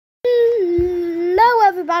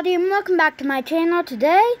everybody, and welcome back to my channel.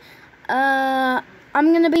 Today, I'm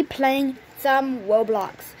gonna be playing some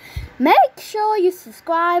Roblox. Make sure you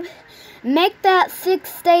subscribe, make that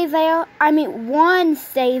 6 stay there, 1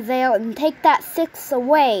 stay there, and take that 6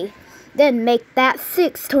 away. Then make that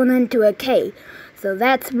 6 turn into a K. So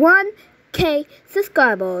that's 1K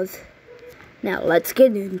subscribers. Now let's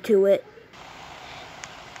get into it.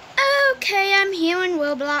 Okay, I'm here in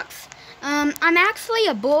Roblox. I'm actually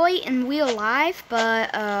a boy in real life,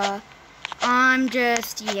 but, I'm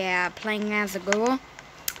just, playing as a girl.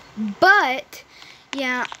 But,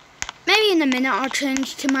 yeah, maybe in a minute I'll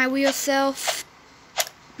change to my real self.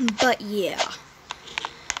 But, yeah.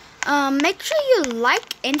 Make sure you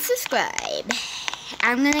like and subscribe.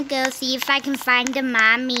 I'm gonna go see if I can find a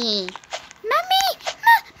mommy. Mommy!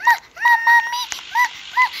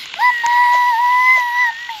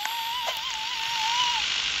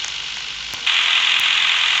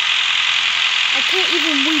 I can't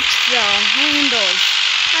even reach the handles.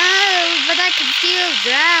 Oh, but I can still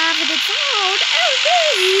drive and it's hard. Oh, no.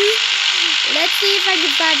 Let's see if I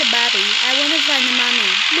can find a mommy. I want to find a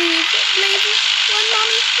mommy. Please. One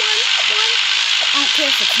mommy. One. I don't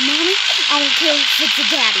care if it's mommy. I don't care if it's a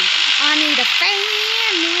daddy. I need a family.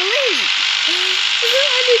 I need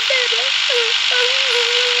family.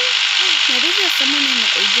 Maybe there's someone in the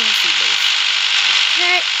agency booth.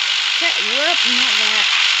 Okay. Whoop, not that.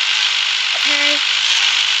 Okay.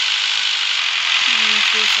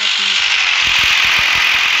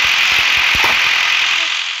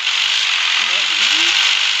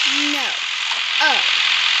 No. Oh.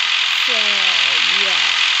 So, yeah.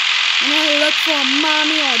 I'm gonna look for a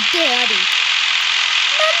mommy or daddy.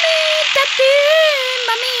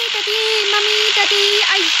 Mommy, daddy.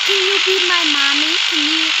 Can you be my mommy? Can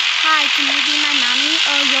you be my mommy?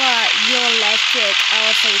 Oh, you're electric.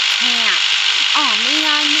 Oh, so you can't. Oh,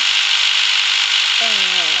 man.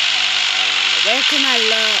 Where can I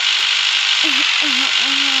look?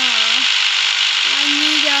 I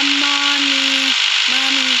need a mommy.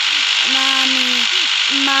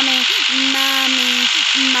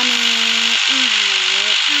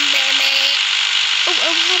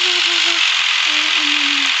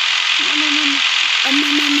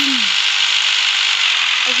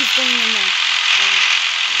 Oh, he's going in there.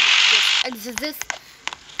 Exit this.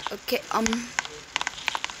 Okay,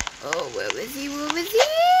 oh, where is he?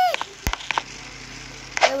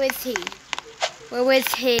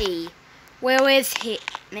 Where is he?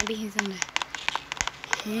 Maybe he's under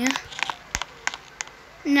here.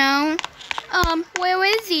 No. Where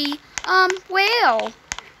is he? Where?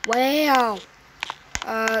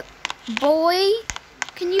 Boy?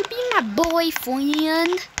 Can you be my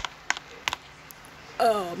boyfriend?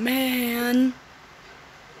 Oh, man.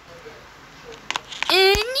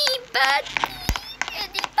 Anybody?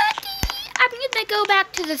 I'm gonna go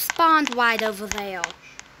back to the spawns right over there.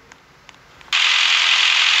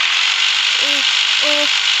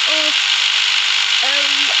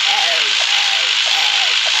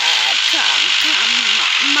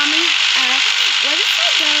 Come, mommy. Where did I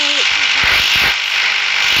go?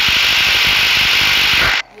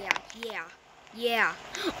 Yeah.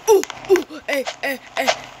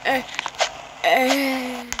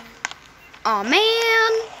 Oh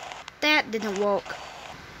man, that didn't work.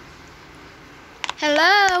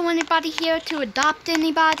 Hello, anybody here to adopt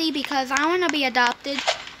anybody? Because I want to be adopted.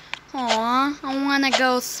 Aw, I want to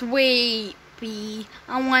go sweepy.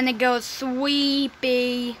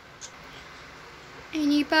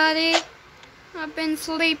 Anybody? I've been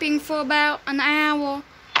sleeping for about an hour.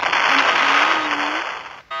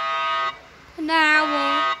 An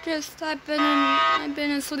hour. I've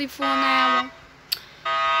been asleep for an hour.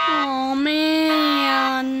 Oh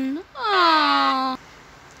man. Oh.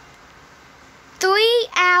 3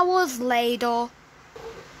 hours later.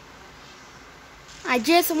 I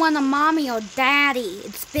just want a mommy or daddy.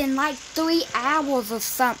 It's been like 3 hours or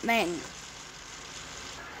something.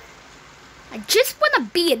 I just want to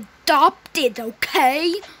be adopted,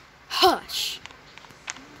 okay? Hush.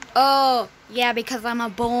 Oh, yeah, because I'm a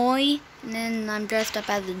boy. And then I'm dressed up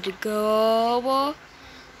as a girl.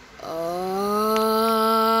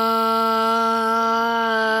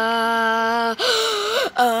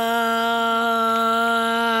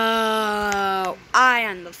 I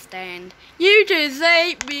understand. You just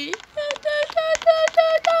hate me.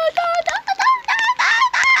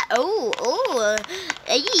 Oh,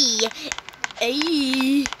 hey.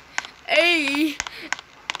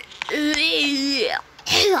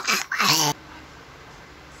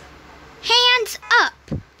 Hands up.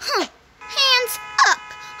 Huh. Hands up.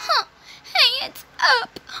 Huh. Hands up.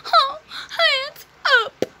 Huh. Hands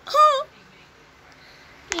up. Huh.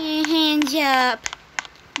 Hands up.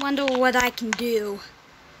 Wonder what I can do.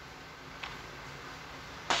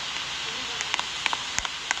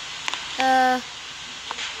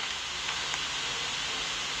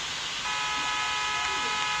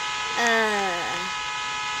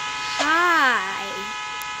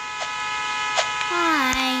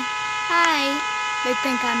 Hi. They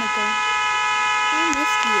think I'm a girl. I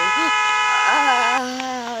missed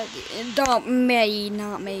you.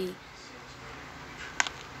 Not me.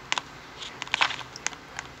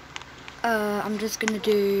 I'm just gonna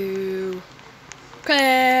do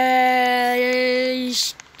question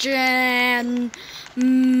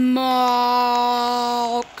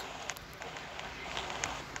mark.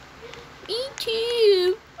 Me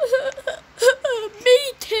too. Me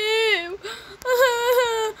too.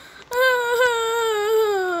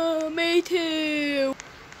 Me too.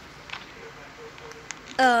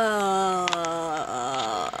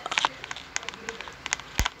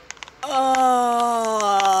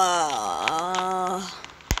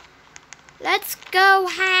 Let's go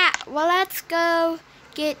let's go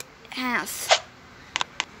get house.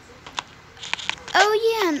 Oh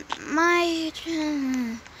yeah,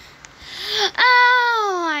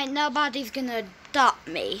 nobody's gonna adopt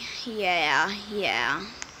me. Yeah.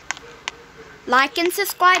 Like and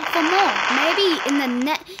subscribe for more. Maybe in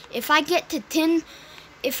the if I get to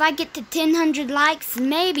 1,000 likes,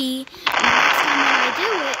 maybe next time when I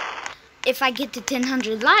do it, if I get to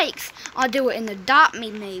 1,000 likes, I'll do it and adopt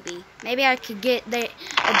me. Maybe I could get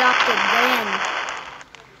adopted then.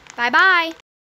 Bye.